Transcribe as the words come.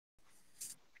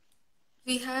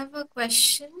We have a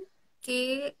question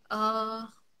कि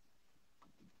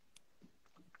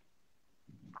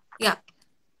या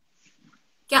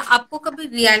क्या आपको कभी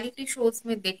रियलिटी शोज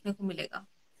में देखने को मिलेगा?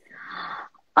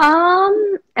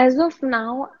 As of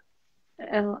now,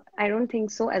 I don't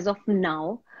think so as of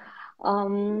now.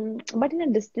 But in a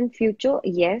distant future,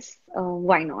 yes,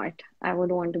 why not? I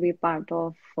would want to be part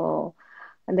of,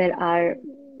 there are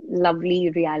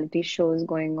lovely reality shows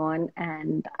going on,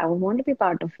 and I would want to be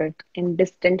part of it in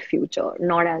distant future,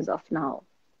 not as of now.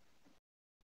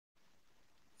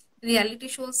 Reality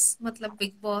shows मतलब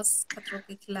big boss, खतरों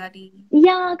के खिलाड़ी.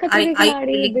 Yeah, Khatro Ke Are you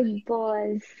Khiladi, willing? Big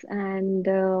Boss, and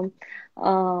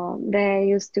there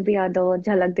used to be other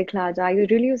Jhalak Dikhla Ja. I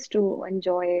really used to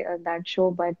enjoy that show,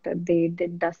 but they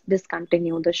did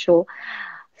discontinue the show.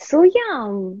 So yeah,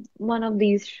 one of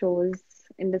these shows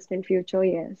in distant future,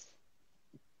 yes.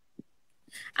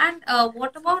 And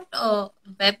what about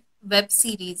web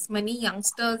series? Many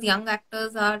youngsters, young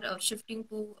actors are shifting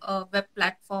to web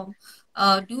platform.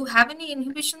 Do you have any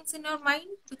inhibitions in your mind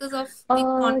because of the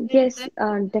content Yes,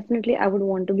 there? definitely. I would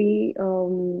want to be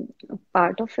a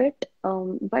part of it.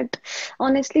 But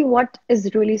honestly, what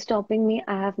is really stopping me,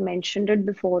 I have mentioned it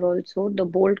before also, the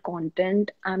bold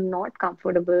content. I'm not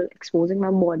comfortable exposing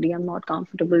my body. I'm not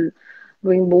comfortable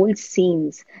doing bold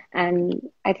scenes. And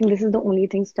I think this is the only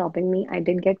thing stopping me. I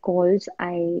did get calls.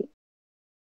 I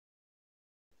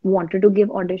wanted to give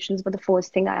auditions, but the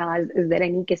first thing I asked, is there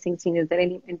any kissing scene? Is there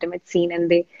any intimate scene? And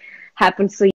they happened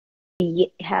to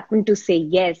happened to say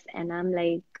yes, and I'm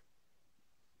like,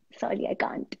 sorry, I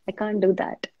can't do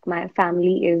that. My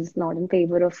family is not in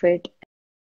favor of it,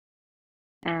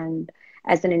 and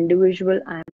as an individual,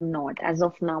 I'm not. As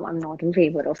of now, I'm not in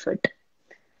favor of it.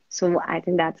 So I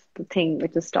think that's the thing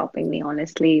which is stopping me,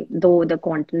 honestly. Though the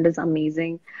content is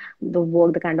amazing, the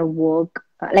work, the kind of work,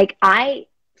 like I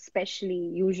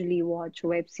especially usually watch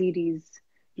web series.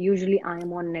 Usually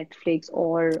I'm on Netflix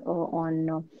or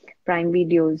on Prime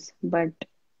Videos, but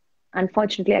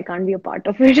unfortunately I can't be a part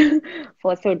of it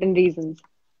for certain reasons.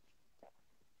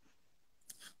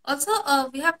 Also,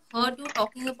 we have heard you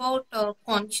talking about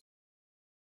conscious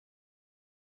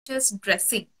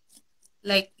dressing,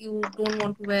 like you don't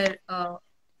want to wear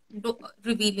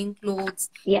revealing clothes.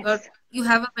 Yes. You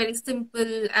have a very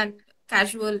simple and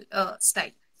casual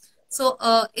style. So,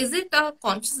 is it a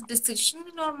conscious decision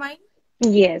in your mind?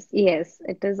 Yes, yes,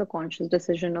 it is a conscious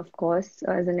decision, of course,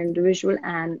 as an individual,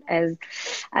 and as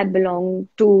I belong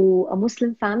to a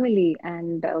Muslim family,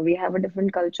 and we have a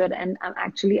different culture, and I'm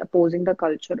actually opposing the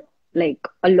culture like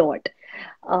a lot,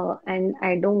 and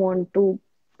I don't want to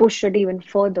push it even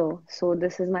further. So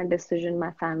this is my decision,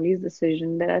 my family's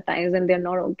decision. There are times when they're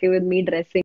not okay with me dressing.